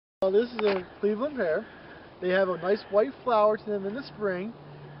This is a Cleveland pear. They have a nice white flower to them in the spring,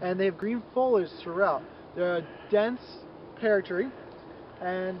 and they have green foliage throughout. They're a dense pear tree,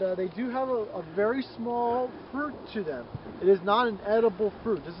 and they do have a very small fruit to them. It is not an edible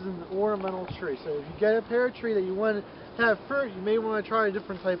fruit. This is an ornamental tree. So if you get a pear tree that you want to have fruit, you may want to try a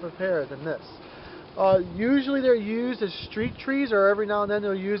different type of pear than this. Usually they're used as street trees, or every now and then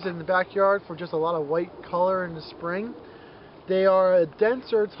they'll use it in the backyard for just a lot of white color in the spring. They are a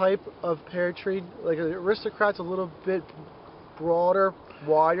denser type of pear tree. Like the aristocrat's a little bit broader,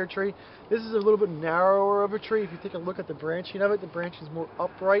 wider tree. This is a little bit narrower of a tree. If you take a look at the branching of it, the branch is more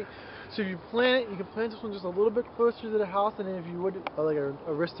upright. So if you plant it, you can plant this one just a little bit closer to the house than if you would like an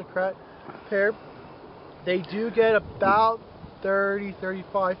aristocrat pear. They do get about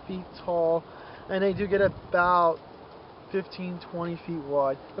 30-35 feet tall, and they do get about 15-20 feet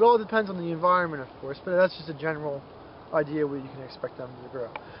wide. It all depends on the environment, of course, but that's just a general idea what you can expect them to grow.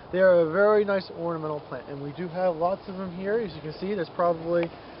 They are a very nice ornamental plant, and we do have lots of them here. As you can see, there's probably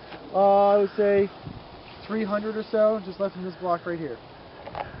I would say 300 or so just left in this block right here.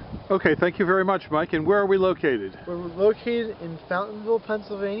 Okay, thank you very much, Mike. And where are we located? We're located in Fountainville,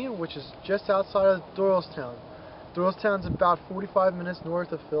 Pennsylvania, which is just outside of Doylestown. Doylestown's about 45 minutes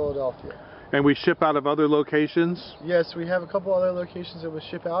north of Philadelphia. And we ship out of other locations? Yes, we have a couple other locations that we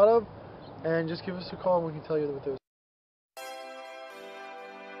ship out of, and just give us a call and we can tell you what those are.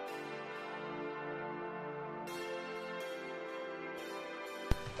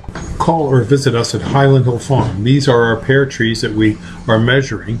 Call or visit us at Highland Hill Farm. These are our pear trees that we are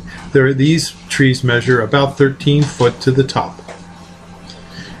measuring. These trees measure about 13 foot to the top.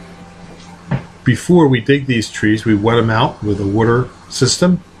 Before we dig these trees, we wet them out with a water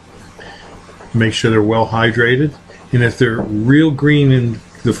system. Make sure they're well hydrated. And if they're real green in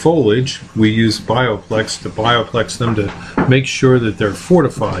the foliage, we use Bioplex to bioplex them to make sure that they're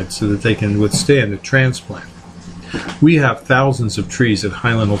fortified so that they can withstand a transplant. We have thousands of trees at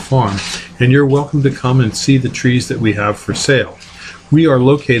Highland Hill Farm, and you're welcome to come and see the trees that we have for sale. We are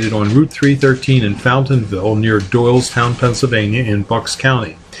located on Route 313 in Fountainville near Doylestown, Pennsylvania in Bucks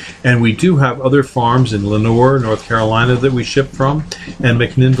County. And we do have other farms in Lenoir, North Carolina that we ship from, and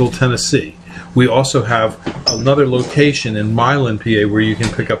McMinnville, Tennessee. We also have another location in Milan, PA, where you can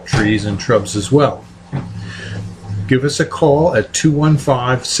pick up trees and shrubs as well. Give us a call at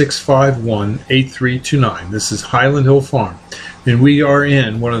 215-651-8329. This is Highland Hill Farm, and we are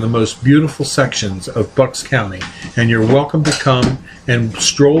in one of the most beautiful sections of Bucks County, and you're welcome to come and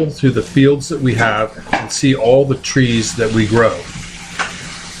stroll through the fields that we have and see all the trees that we grow.